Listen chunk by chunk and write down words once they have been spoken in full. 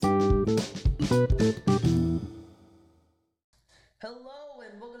Hello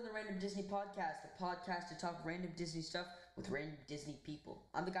and welcome to the Random Disney Podcast, a podcast to talk random Disney stuff with random Disney people.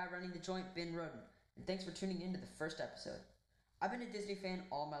 I'm the guy running the joint, Ben Roden, and thanks for tuning in to the first episode. I've been a Disney fan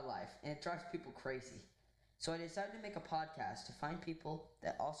all my life, and it drives people crazy. So I decided to make a podcast to find people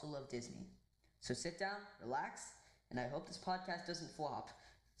that also love Disney. So sit down, relax, and I hope this podcast doesn't flop.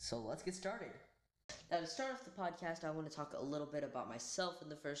 So let's get started. Now, to start off the podcast, I want to talk a little bit about myself in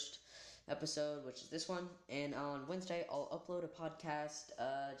the first episode, which is this one. And on Wednesday, I'll upload a podcast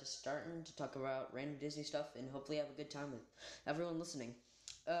just starting to talk about random Disney stuff and hopefully have a good time with everyone listening.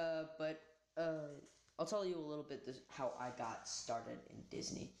 But I'll tell you a little bit how I got started in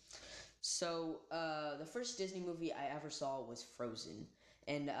Disney. So, the first Disney movie I ever saw was Frozen.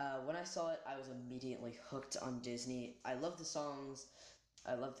 And when I saw it, I was immediately hooked on Disney. I loved the songs.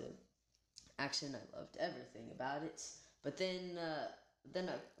 I loved the action. I loved everything about it. But then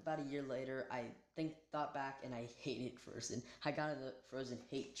about a year later, I thought back and I hated Frozen. I got on the Frozen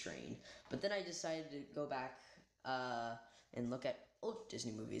hate train. But then I decided to go back and look at old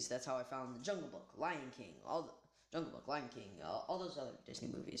Disney movies. That's how I found The Jungle Book, Lion King, all those other Disney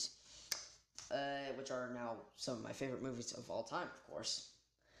movies, which are now some of my favorite movies of all time, of course.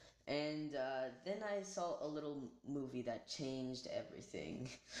 And then I saw a little movie that changed everything.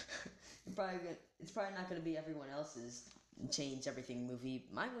 It's probably not going to be everyone else's change everything movie.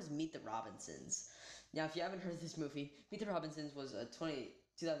 Mine was Meet the Robinsons. Now, if you haven't heard of this movie, Meet the Robinsons was a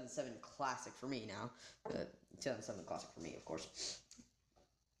 2007 classic for me now. 2007 classic for me, of course.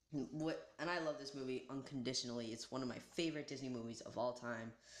 And I love this movie unconditionally. It's one of my favorite Disney movies of all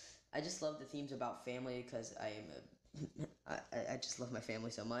time. I just love the themes about family because I just love my family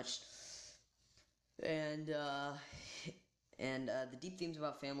so much. And the deep themes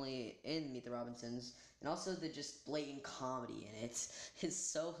about family in Meet the Robinsons, and also the just blatant comedy in it is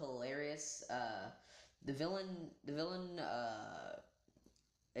so hilarious. The villain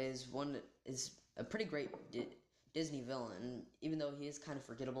is a pretty great Disney villain, even though he is kind of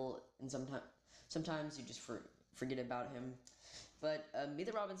forgettable, and sometimes you just forget about him. But Meet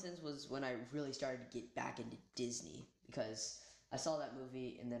the Robinsons was when I really started to get back into Disney, because I saw that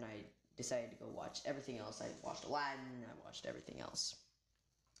movie and then I decided to go watch everything else. I watched Aladdin, I watched everything else.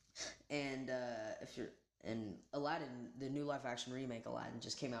 And Aladdin, the new live action remake Aladdin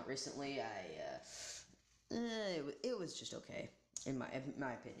just came out recently. It was just okay. In my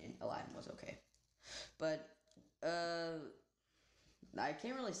opinion, Aladdin was okay. But I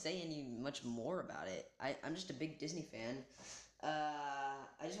can't really say any much more about it. I'm just a big Disney fan.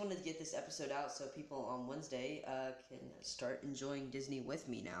 I just wanted to get this episode out so people on Wednesday can start enjoying Disney with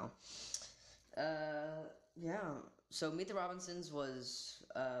me now. Yeah. So Meet the Robinsons was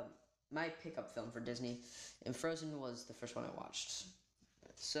my pickup film for Disney, and Frozen was the first one I watched.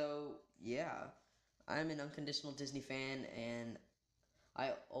 So yeah, I'm an unconditional Disney fan, and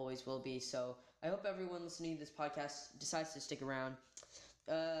I always will be. So I hope everyone listening to this podcast decides to stick around.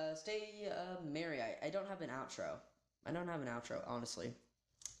 Stay merry. I don't have an outro. Honestly.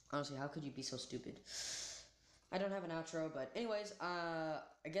 Honestly, how could you be so stupid? I don't have an outro, but anyways, I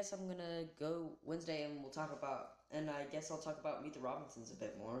guess I'm gonna go Wednesday and I guess I'll talk about Meet the Robinsons a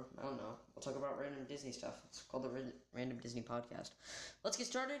bit more. I don't know. We'll talk about random Disney stuff. It's called the Random Disney Podcast. Let's get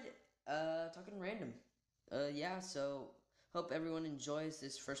started, talking random. Yeah, so hope everyone enjoys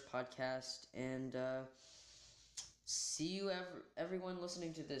this first podcast, and, see you everyone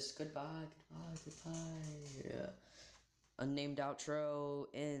listening to this. Goodbye. Yeah. Unnamed outro,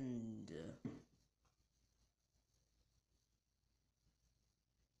 end.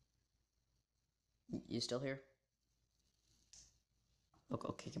 You still here?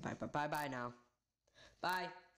 Okay, goodbye. Bye now. Bye.